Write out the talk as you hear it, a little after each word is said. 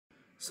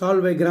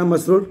Solve by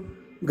Cramer's rule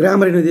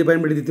grammar நிதியை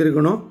பயன்படுத்தி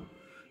தீர்க்கணும்.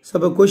 So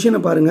அப்போ கொஷினை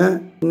பாருங்கள்.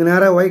 இங்கே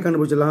நேராக ஒய்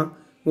கண்டுபிடிச்சிடலாம்.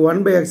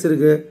 1/x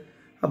இருக்குது.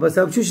 அப்போ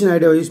சப்ஸ்டியூஷன்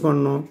ஐடியாவை யூஸ்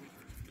பண்ணணும்.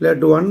 இல்லை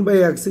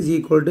 1/x is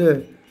equal to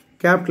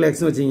capital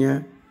எக்ஸ்னு வச்சிங்க.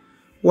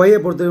 ஒய்யை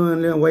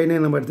பொறுத்த ஒய்னே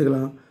நம்ம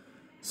எடுத்துக்கலாம்.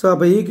 ஸோ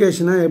அப்போ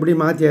ஈக்குவேஷனை எப்படி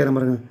மாற்றி ஆயிரம்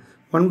பாருங்க.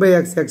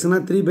 1/x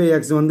எக்ஸ்னால்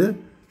 3/x வந்து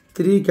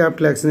 3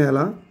 கேபிட்டல் எக்ஸ்னு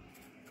ஏறலாம்.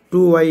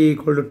 2y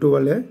equal to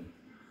 12.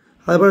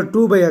 அதுபோல்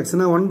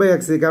 2/xனால்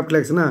 1/x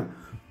capital எக்ஸ்னா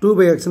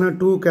 2/xனால்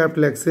 2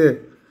 capital x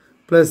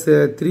plus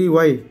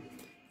 3y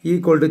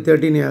equal to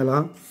 13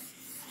 ஏறலாம்.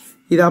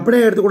 இது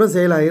அப்படியே எடுத்து கூட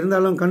செய்யலாம்,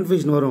 இருந்தாலும்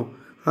கன்ஃபியூஷன் வரும்.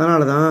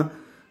 அதனால தான்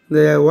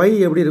இந்த y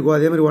எப்படி இருக்கோ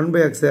அதேமாதிரி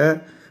 1/xஐ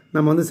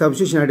நம்ம வந்து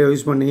சப்ஸ்டியூஷன் ஐடியா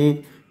யூஸ் பண்ணி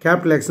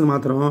கேபிட்டல் எக்ஸ்னு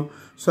மாற்றுறோம்.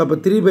 ஸோ அப்போ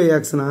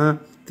 3/xனால்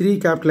 3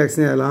 கேபிட்டல்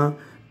எக்ஸ்னு ஏறலாம்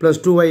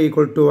ப்ளஸ் 2y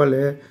equal to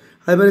 12.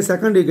 அதுமாதிரி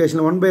செகண்ட்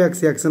ஈக்குவேஷனில்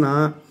 1/x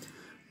எக்ஸ்னால்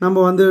நம்ம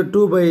வந்து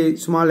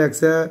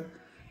 2/xஐ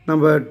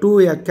நம்ம 2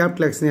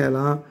 கேபிட்டல் எக்ஸ்னு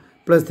ஏறலாம்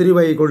ப்ளஸ்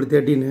 3y equal to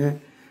 13.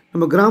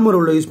 நம்ம கிராமர்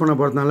ரூலில் யூஸ் பண்ண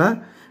போகிறதுனால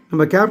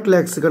நம்ம கேபிட்டல்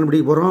எக்ஸ்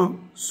கண்டுபிடிக்க போகிறோம்,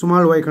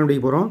 ஸ்மால் ஒய்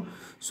கண்டுபிடிக்க போகிறோம்.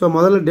 ஸோ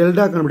முதல்ல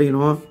டெல்டா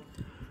கண்டுபிடிக்கணும்.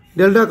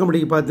 டெல்டா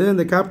கண்டுபிடிக்க பார்த்து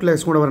இந்த கேபிட்டல்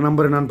எக்ஸ் கூட வர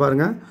நம்பர் என்னன்னு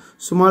பாருங்கள்,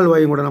 ஸ்மால்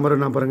ஒய் கூட நம்பர்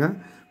என்ன பாருங்கள்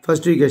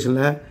ஃபஸ்ட்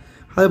ஈக்குவேஷனில்.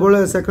 அதுபோல்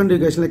செகண்ட்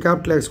ஈக்குவேஷனில்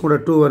கேபிட்டல் எக்ஸ் கூட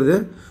 2 வருது,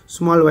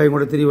 ஸ்மால் ஒய்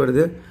கூட 3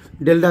 வருது.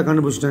 டெல்டா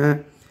கண்டுபிடிச்சிட்டேன்.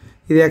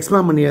 இதை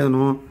எக்ஸ்பாண்ட் பண்ணி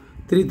எழுதணும்.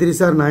 3 3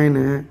 சார்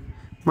 9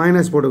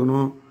 மைனஸ்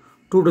போட்டுக்கணும்.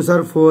 2 2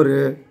 சார்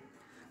 4.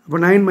 அப்போ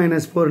 9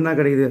 மைனஸ் 4 என்ன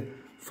கிடைக்குது,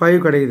 5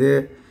 கிடைக்குது.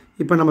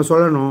 இப்போ நம்ம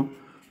சொல்லணும்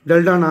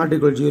டெல்டா நாட்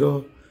ஈக்குவல் 0.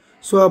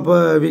 ஸோ அப்போ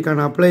வி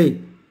கேன் அப்ளை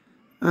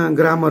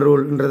கிராமர்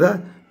ரூல்ன்றதை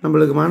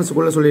நம்மளுக்கு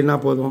மனசுக்குள்ளே சொல்லினா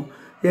போதும்.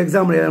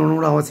 எக்ஸாம்பிள் எழுதணும்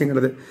கூட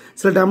அவசியங்கிறது.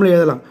 சில டைமில்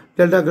எழுதலாம்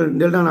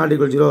delta not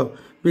equal 0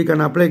 we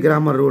can apply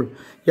grammar rule.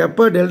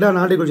 எப்போ டெல்டா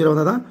நாட் ஈக்குவல் 0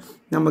 வந்தால் தான்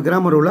நம்ம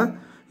கிராமர் ரூலை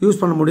யூஸ்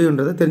பண்ண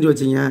முடியுன்றதை தெரிஞ்சு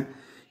வச்சிங்க.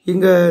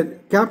 இங்கே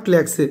கேபிட்டல்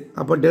எக்ஸு,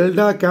 அப்போ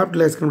டெல்டா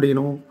கேபிட்டல் எக்ஸ்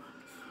கண்டுபிடிக்கணும்.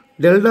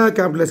 டெல்டா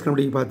கேபிட்டல் எக்ஸ்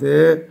கண்டுபிடிக்க பார்த்து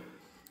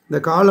இந்த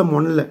காலம்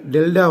 1ல்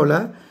டெல்டாவில்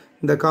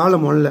இந்த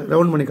காலம் 1ல்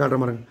ரவுண்ட் பண்ணி காட்டுற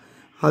மாதிரி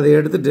அதை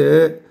எடுத்துகிட்டு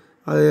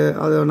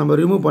அதை நம்ம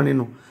ரிமூவ்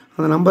பண்ணிடணும்.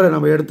 அந்த நம்பரை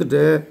நம்ம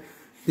எடுத்துகிட்டு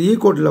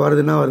ஈக்குவட்டில்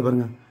வருதுன்னா வருது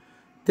பாருங்கள்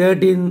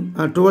 13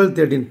 12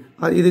 13.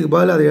 அது இதுக்கு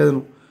பதில் அதை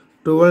எழுதணும்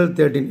 12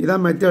 13.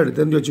 இதான் மெத்தட்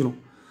தெரிஞ்சு வச்சுக்கணும்.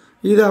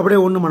 இதை அப்படியே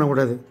ஒன்றும்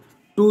பண்ணக்கூடாது,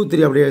 2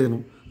 3 அப்படியே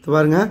எழுதணும். இது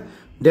பாருங்கள்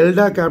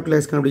டெல்டா கேபிட்டல்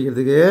எக்ஸ்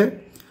கண்டுபிடிக்கிறதுக்கு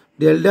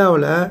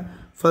டெல்டாவில்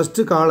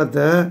ஃபஸ்ட்டு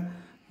காலத்தை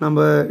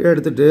நம்ம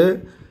எடுத்துகிட்டு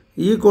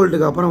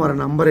ஈக்குவல்ட்டுக்கு அப்புறம் வர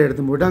நம்பரை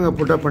எடுத்து போய்ட்டு அங்கே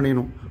புட்டப்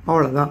பண்ணிடணும்.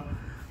 அவ்வளோதான்.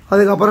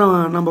 அதுக்கப்புறம்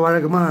நம்ம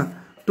வழக்கமாக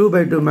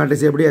 2/2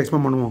 மேட்ரிக்ஸ் எப்படி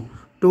எக்ஸ்பேண்ட் பண்ணுவோம்.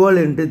 12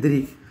 × 3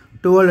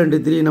 12 ×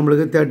 3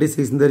 நம்மளுக்கு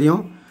 36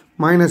 தெரியும்.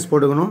 மைனஸ்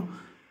போட்டுக்கணும்.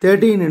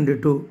 13 ×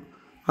 2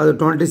 அது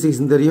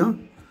 26 தெரியும்.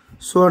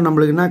 ஸோ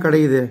நம்மளுக்கு என்ன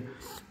கிடைக்குது,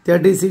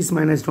 36 -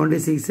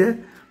 26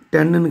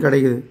 10ன்னு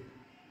கிடைக்குது.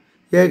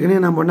 ஏற்கனவே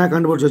நம்ம என்ன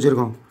கண்டுபிடிச்சி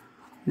வச்சுருக்கோம்,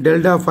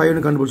 டெல்டா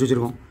 5ன்னு கண்டுபிடிச்சி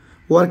வச்சுருக்கோம்.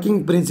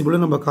 ஒர்க்கிங்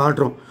பிரின்சிபிளும் நம்ம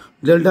காட்டுறோம்.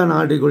 டெல்டா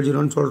நாட் ஈக்குவல்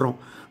 0ன்னு சொல்கிறோம்.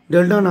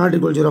 டெல்டா நாட்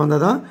ஈக்குவல் 0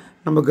 வந்தால் தான்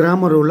நம்ம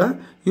கிராமர் ரூலில்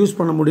யூஸ்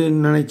பண்ண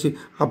முடியும்னு நினச்சி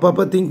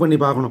அப்பப்போ திங்க் பண்ணி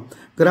பார்க்கணும்.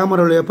 கிராமர்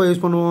ரூல் எப்போ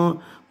யூஸ் பண்ணுவோம்,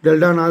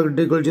 டெல்டா நாட்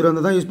ஈக்குவல் 0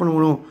 வந்தால் தான்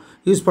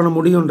யூஸ் பண்ண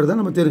முடியுன்றதை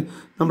நம்ம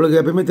நம்மளுக்கு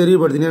எப்போயுமே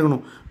தெரியப்படுத்தினே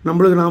இருக்கணும்.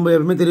 நம்ம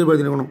எப்பவுமே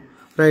தெரியப்படுத்தினே இருக்கணும்.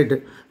 ரைட்டு,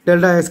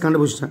 டெல்டா எக்ஸ்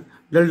கண்டுபிடிச்சிட்டேன்.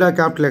 டெல்டா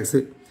கேபிட்டல் எக்ஸு,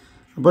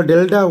 அப்போ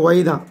டெல்டா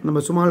ஒய் தான்,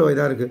 நம்ம ஸ்மால் ஒய்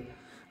தான் இருக்குது.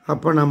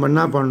 அப்போ நம்ம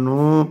என்ன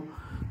பண்ணணும்,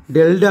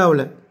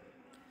 டெல்டாவில்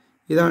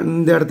இதான்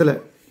இந்த இடத்துல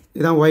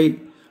இதான் ஒய்.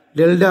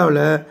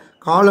 டெல்டாவில்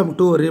காலம்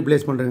 2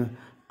 ரீப்ளேஸ் பண்ணுறேங்க.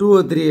 2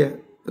 3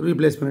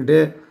 ரீப்ளேஸ் பண்ணிவிட்டு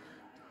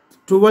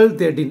 12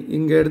 13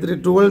 இங்கே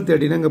எடுத்துகிட்டு 12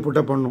 13 இங்கே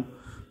புட்டப் பண்ணணும்.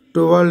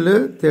 12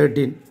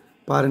 13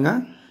 பாருங்கள்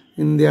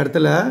இந்த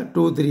இடத்துல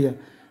 2 3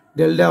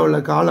 டெல்டாவில்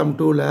காலம்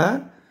 2ல்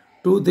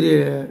 2 3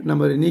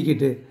 நம்ம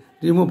நீக்கிட்டு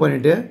ரிமூவ்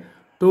பண்ணிவிட்டு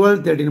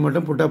 12 13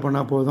 மட்டும் புட்டப்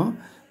பண்ணால் போதும்.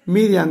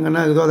 மீதி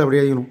அங்கன்னா ஏதோ அதை அப்படி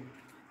எழுதிக்கணும்.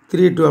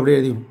 3 2 அப்படி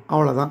எழுதிக்கணும்.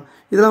 அவ்வளோதான்.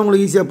 இதெல்லாம்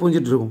உங்களுக்கு ஈஸியாக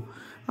புரிஞ்சிட்ருக்கும்.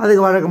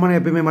 அதுக்கு வழக்கமான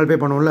எப்பயுமே மல்டிப்ளை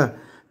பண்ணுவோம்ல,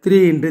 3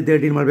 ×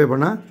 13 மல்டிப்ளை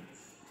பண்ணால்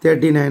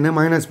 39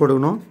 மைனஸ்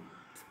போட்டுக்கணும்.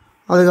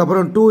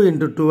 அதுக்கப்புறம் 2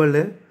 ×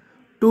 12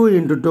 2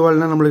 ×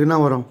 12னால் நம்மளுக்கு என்ன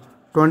வரும்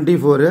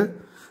 24.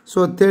 ஸோ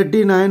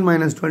 39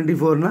 -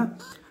 24னால்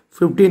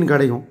 15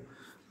 கிடைக்கும்.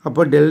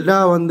 அப்போ டெல்டா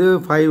வந்து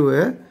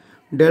 5,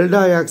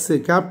 delta x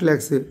capital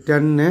x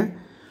 10,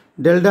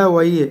 delta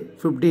Y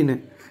 15.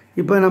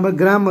 இப்போ நம்ம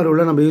கிராமர்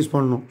ரூலை நம்ம யூஸ்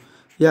பண்ணணும்.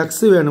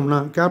 எக்ஸு வேணும்னா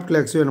கேபிட்டல்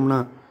எக்ஸ் வேணும்னா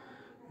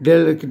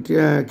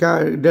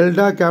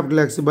டெல்டா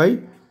கேபிட்டல் எக்ஸ் பை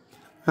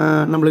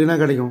நம்மளுக்கு என்ன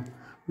கிடைக்கும்,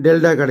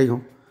 டெல்டா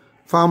கிடைக்கும்.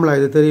 ஃபார்முலா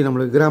இது தெரியும்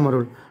நம்மளுக்கு கிராமர்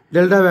ரூல்.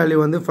 டெல்டா வேல்யூ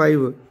வந்து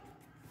 5,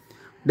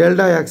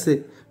 delta x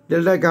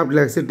delta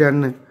capital x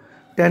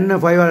 10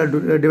 5ஆல்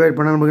divide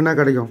பண்ணால் நமக்கு என்ன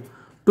கிடைக்கும்,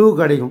 2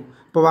 கிடைக்கும்.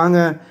 இப்போ வாங்க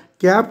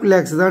கேபிட்டல்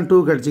எக்ஸ் தான் 2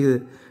 கிடச்சிக்குது.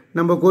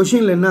 நம்ம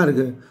கொஷினில் என்ன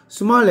இருக்குது,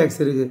 ஸ்மால் எக்ஸ்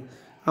இருக்குது.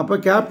 அப்போ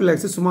கேபிட்டல்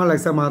எக்ஸு ஸ்மால்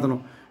எக்ஸாக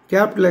மாற்றணும்.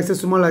 கேபிட்டல் எக்ஸு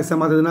ஸ்மால் எக்ஸாக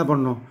மாற்றுறது என்ன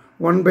பண்ணணும்,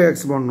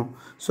 1/x பண்ணணும்.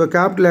 So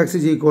capital X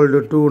is equal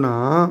to 2னா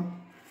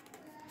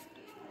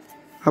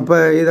அப்போ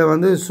இதை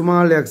வந்து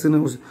ஸ்மால் எக்ஸுன்னு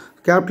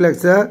கேபிட்டல்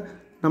எக்ஸை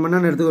நம்ம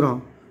என்னென்னு எடுத்துக்கிறோம்,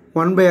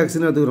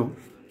 1/xன்னு எடுத்துக்கிறோம்.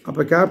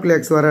 அப்போ கேபிட்டல்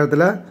எக்ஸ் வர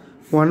இடத்துல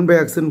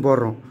 1/xன்னு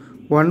போடுறோம்.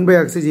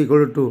 1/x is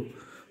equal to 2.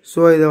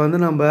 So இதை வந்து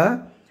நம்ம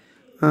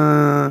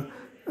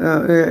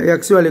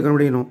எக்ஸ் வேல்யூ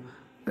கண்டுபிடிக்கணும்.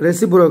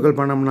 ரெசிப்ரோக்கல்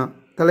பண்ணோம்னா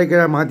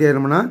தலைக்கீழாக மாற்றி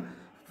ஆயிடும்னா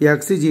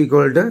x is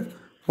equal to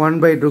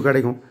 1/2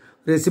 கிடைக்கும்.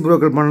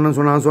 ரெசிப்ரோக்கல் பண்ணணும்னு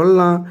சொன்னால்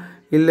சொல்லலாம்.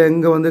 இல்லை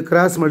இங்கே வந்து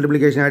கிராஸ்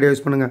மல்டிப்ளிகேஷன் ஐடியா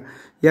யூஸ் பண்ணுங்கள்.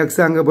 எக்ஸ்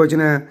அங்கே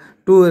போச்சுன்னா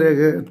 2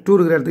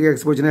 இருக்கிற இடத்துக்கு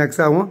எக்ஸ் போச்சுன்னா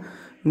எக்ஸ் ஆகும்.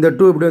 இந்த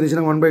 2 இப்படி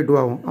வந்துச்சுன்னா 1/2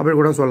 ஆகும். அப்படி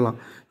கூட சொல்லலாம்.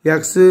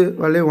 X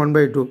value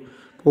 1/2.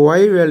 இப்போ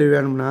ஒய் வேல்யூ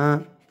வேணும்னா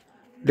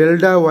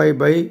delta Y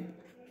by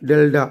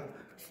delta.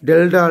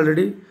 Delta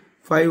already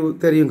 5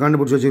 தெரியும்,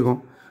 கண்டுபிடிச்சி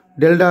வச்சுருக்கோம்.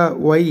 Delta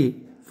Y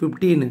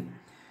 15.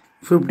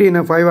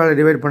 15 5ஆல்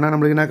டிவைட் பண்ணால்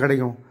நம்மளுக்கு என்ன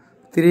கிடைக்கும்?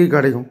 3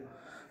 கிடைக்கும்.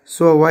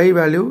 So Y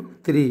value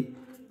 3.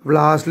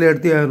 லாஸ்ட்டில்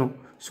எடுத்து எழுதணும்.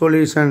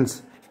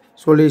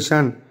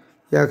 Solution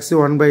X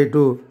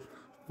 1/2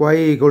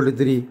 Y equal to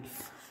 3.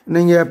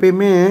 நீங்கள்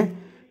எப்பயுமே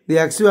இந்த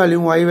எக்ஸ்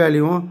வேல்யூவும் ஒய்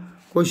வேல்யூவும்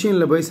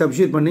கொஷினில் போய்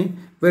சப்ஸ்டியூட் பண்ணி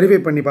வெரிஃபை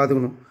பண்ணி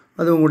பார்த்துக்கணும்.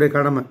 அது உங்களுடைய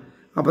கடமை.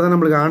 அப்போ தான்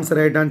நம்மளுக்கு ஆன்சர்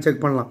ரைட்டான்னு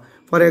செக் பண்ணலாம்.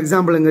 ஃபார்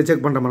எக்ஸாம்பிள் இங்கே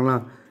செக் பண்ணுற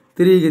மாதிரிலாம்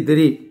 3க்கு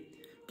 3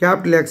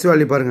 கேபிட்டல் எக்ஸ்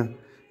வேல்யூ பாருங்கள்.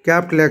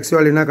 கேபிட்டல் எக்ஸ்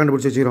வேல்யூ என்ன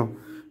கண்டுபிடிச்சி வச்சுக்கிறோம்?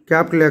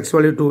 Capital X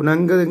value 2.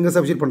 நான் இங்கே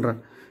சப்ஸ்டியூட் பண்ணுறேன்.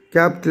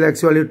 Capital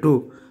X value 2.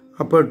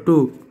 அப்போ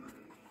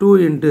 2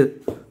 இன்ட்டு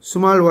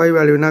ஸ்மால் ஒய்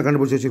வேல்யூ என்ன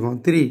கண்டுபிடிச்சி வச்சுக்கோம்?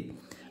 3.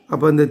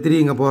 அப்போ இந்த 3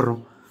 இங்கே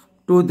போடுறோம்.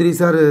 2 3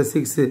 sir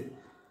 6.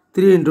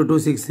 3 into 2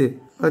 6.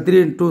 3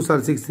 into 2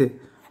 sir 6.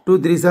 2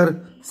 3 sir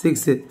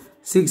 6.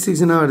 6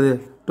 6னா வருது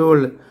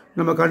 12.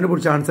 நம்ம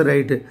கண்டுபிடிச்ச ஆன்சர்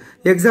ரைட்டு.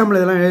 எக்ஸாமில்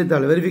இதெல்லாம்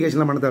எழுதால,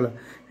 வெரிஃபிகேஷன்லாம் பண்ணத்தால.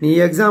 நீ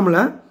எக்ஸாமில்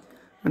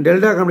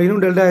டெல்டா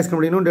கண்டுபிடிக்கணும், டெல்டா எக்ஸ்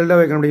கண்டுபிடிக்கணும், டெல்டா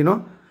ஒய்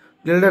கண்டுபிடிக்கணும்,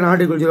 டெல்டா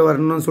நாட் ஈக்குவல் 0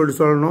 வரணும்னு சொல்லிட்டு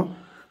சொல்லணும்.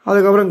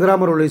 அதுக்கப்புறம்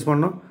கிராமர் ரூல் யூஸ்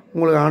பண்ணணும்.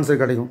 உங்களுக்கு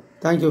ஆன்சர் கிடைக்கும்.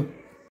 தேங்க்யூ.